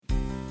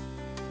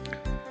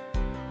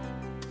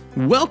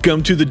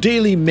Welcome to the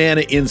Daily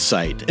Manna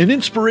Insight, an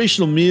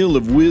inspirational meal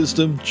of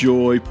wisdom,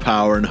 joy,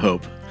 power, and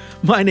hope.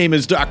 My name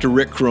is Dr.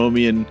 Rick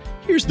Cromie, and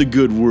here's the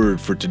good word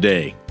for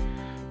today.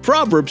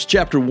 Proverbs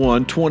chapter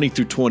 1, 20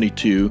 through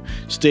 22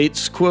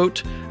 states,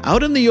 quote,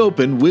 "Out in the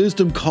open,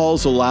 wisdom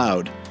calls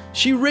aloud.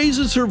 She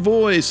raises her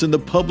voice in the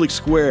public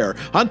square.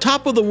 On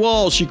top of the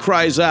wall, she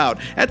cries out.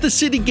 At the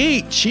city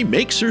gate, she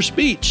makes her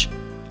speech.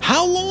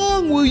 How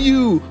long will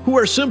you who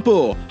are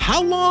simple?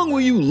 How long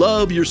will you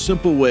love your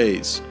simple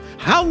ways?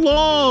 How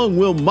long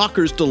will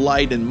mockers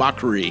delight in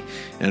mockery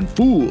and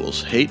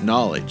fools hate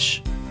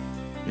knowledge?"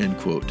 End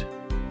quote.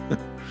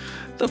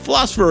 The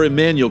philosopher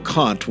Immanuel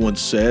Kant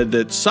once said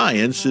that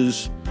science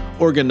is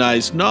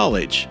organized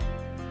knowledge,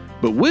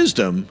 but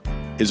wisdom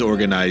is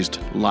organized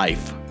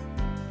life.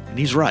 And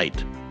he's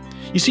right.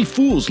 You see,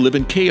 fools live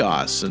in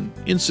chaos and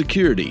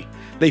insecurity.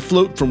 They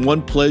float from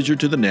one pleasure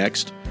to the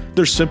next.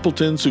 They're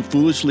simpletons who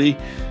foolishly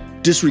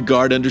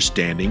disregard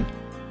understanding.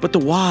 But the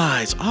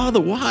wise,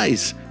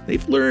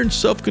 they've learned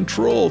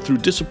self-control through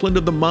discipline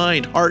of the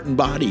mind, heart, and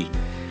body.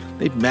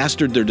 They've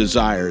mastered their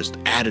desires,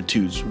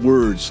 attitudes,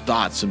 words,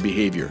 thoughts, and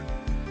behavior.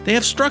 They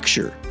have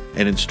structure,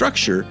 and in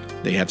structure,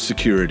 they have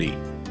security.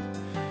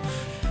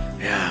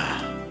 Yeah,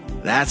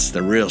 that's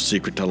the real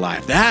secret to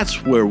life.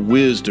 That's where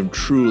wisdom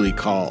truly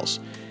calls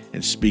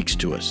and speaks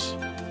to us.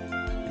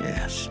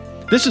 Yes.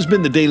 This has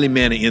been the Daily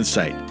Manna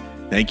Insight.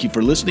 Thank you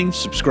for listening,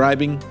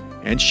 subscribing,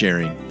 and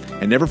sharing.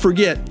 And never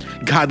forget,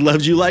 God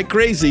loves you like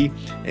crazy,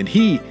 and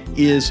He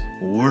is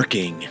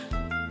working.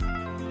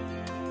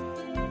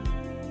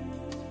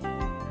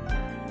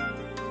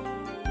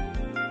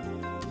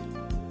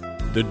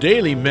 The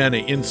Daily Manna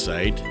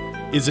Insight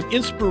is an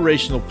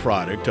inspirational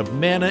product of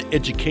Manna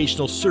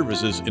Educational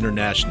Services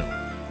International.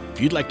 If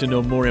you'd like to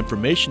know more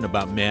information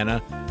about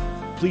Manna,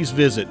 please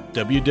visit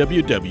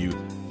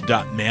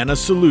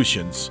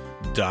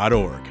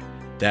www.mannasolutions.org.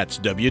 That's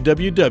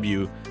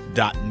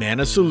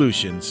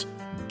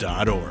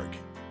www.mannasolutions.org.